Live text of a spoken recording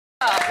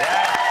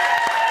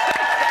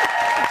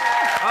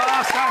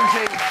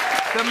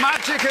The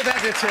magic of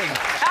editing.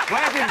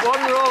 Where did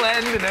one role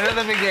end and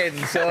another begin?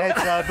 So...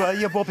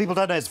 what people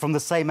don't know, it's from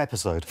the same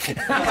episode.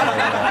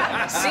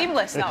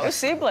 Seamless, that was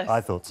seamless.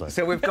 I thought so.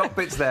 So we've got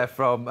bits there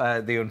from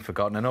The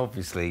Unforgotten, and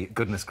obviously,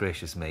 goodness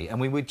gracious me,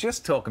 and we were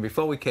just talking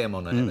before we came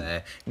on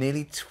there,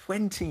 nearly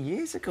 20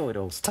 years ago it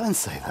all started. Don't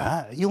say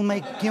that. You'll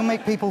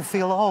make people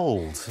feel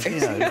old. You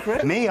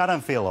know. Me, I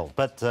don't feel old,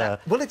 but...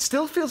 Well, it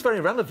still feels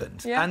very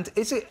relevant. Yeah. And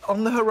is it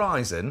on the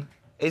horizon?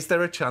 Is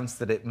there a chance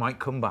that it might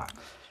come back?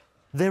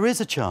 There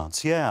is a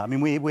chance, yeah. I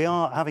mean, we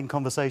are having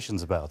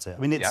conversations about it. I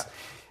mean,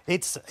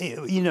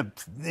 you know,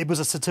 it was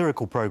a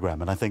satirical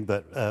programme, and I think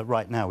that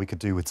right now we could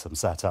do with some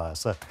satire,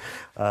 so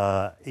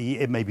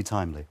it may be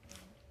timely.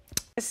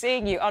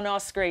 Seeing you on our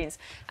screens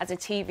as a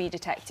TV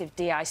detective,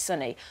 D.I.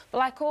 Sunny. But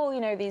like all, you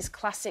know, these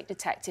classic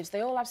detectives,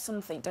 they all have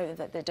something, don't they,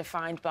 that they're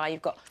defined by.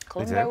 You've got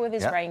Columbo with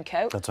his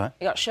raincoat. That's right.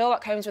 You've got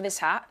Sherlock Holmes with his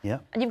hat. Yeah.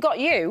 And you've got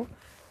you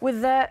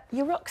with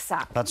your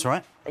rucksack. That's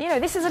right. You know,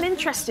 this is an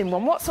interesting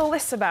one. What's all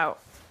this about?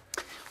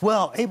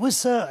 Well, it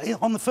was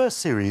on the first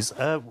series.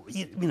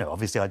 You know,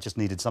 obviously, I just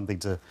needed something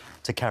to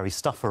carry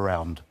stuff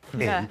around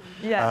in,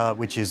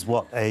 which is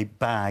what a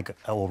bag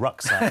or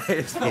rucksack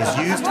is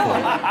used for.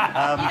 You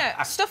know,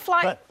 stuff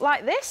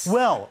like this.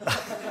 Well,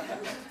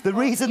 the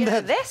reason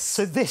that this.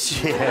 So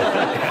this year,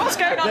 what's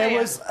going on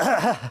here?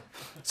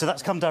 So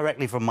that's come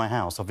directly from my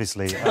house,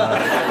 obviously. Sure,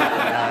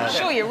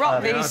 you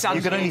rock these, Sanjeev.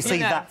 You can only see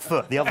that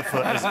foot. The other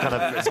foot is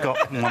it's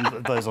got one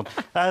of those on.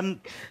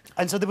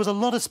 And so there was a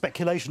lot of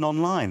speculation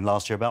online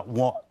last year about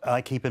what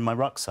I keep in my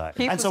rucksack.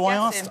 And so I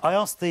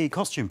asked the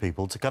costume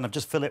people to kind of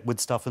just fill it with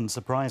stuff and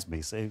surprise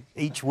me. So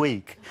each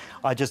week,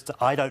 I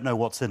don't know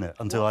what's in it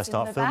until I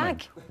start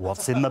filming.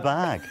 What's in the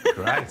bag?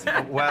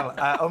 Right. Well,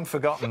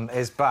 Unforgotten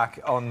is back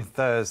on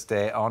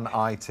Thursday on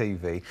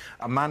ITV.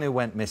 A man who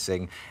went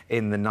missing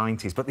in the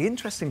 90s. But the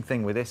interesting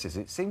thing with this is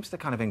it seems to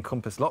kind of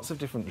encompass lots of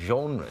different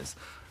genres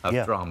of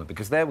drama,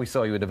 because there we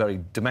saw you in a very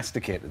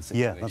domesticated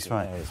situation. Yeah, that's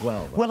right. As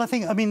well. Well,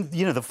 I mean,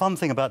 you know, the fun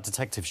thing about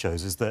detective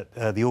shows is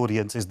that the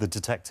audience is the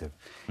detective.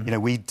 You know,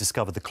 we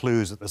discover the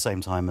clues at the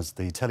same time as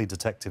the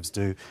tele-detectives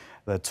do.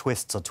 The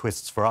twists are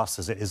twists for us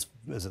as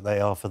they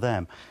are for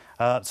them.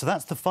 So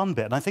that's the fun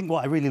bit. And I think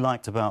what I really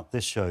liked about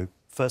this show,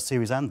 first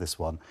series and this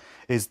one,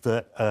 is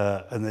that,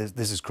 and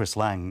this is Chris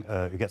Lang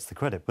who gets the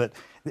credit, but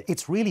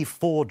it's really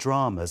 4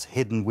 dramas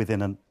hidden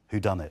within a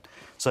whodunit.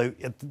 So,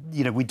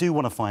 you know, we do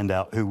want to find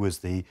out who was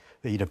the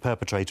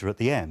perpetrator at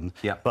the end,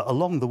 but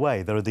along the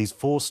way there are these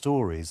 4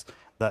 stories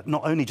that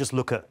not only just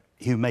look at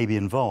who may be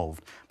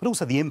involved, but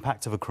also the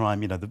impact of a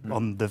crime, you know,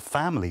 on the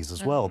families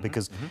as well,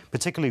 because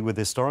particularly with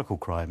historical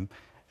crime,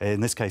 in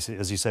this case,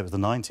 as you said, it was the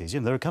 90s, you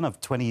know, there are kind of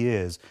 20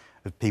 years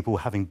of people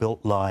having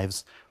built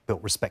lives,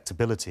 built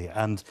respectability,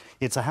 and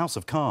it's a house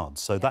of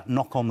cards, so that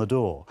knock on the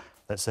door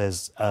that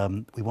says,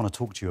 we want to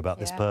talk to you about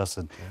this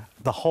person,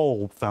 the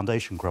whole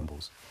foundation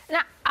crumbles.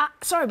 Now,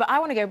 sorry, but I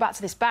want to go back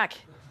to this bag.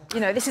 You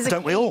know, this is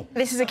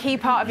This is a key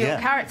part of your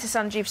character,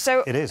 Sanjeev.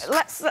 So it is.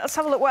 Let's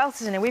have a look what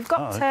else is in here. We've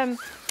got a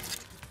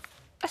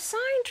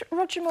signed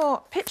Roger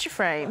Moore picture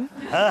frame.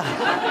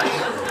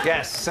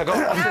 Yes, so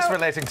what's this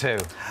relating to?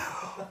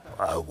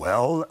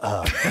 Well,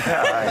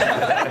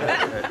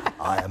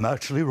 I am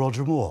actually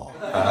Roger Moore.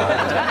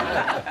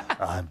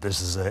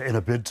 This is in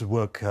a bid to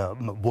work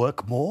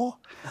more.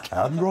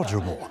 I'm Roger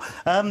Moore.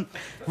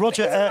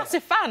 Roger, he's a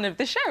massive fan of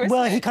the show, isn't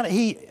well, he?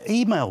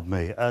 he emailed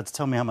me to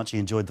tell me how much he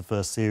enjoyed the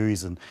first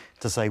series and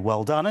to say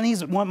well done. And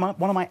he's one of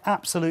my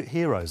absolute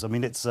heroes. I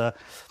mean, it's I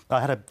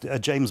had a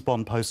James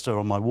Bond poster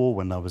on my wall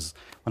when I was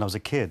a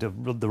kid,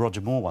 the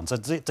Roger Moore one. So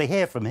to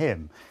hear from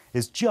him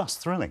is just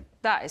thrilling.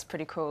 That is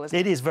pretty cool, isn't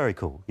it? It is very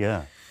cool,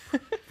 yeah.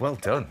 Well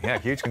done. Yeah,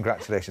 huge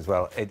congratulations.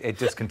 Well, it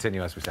does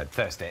continue, as we said,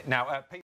 Thursday. Now,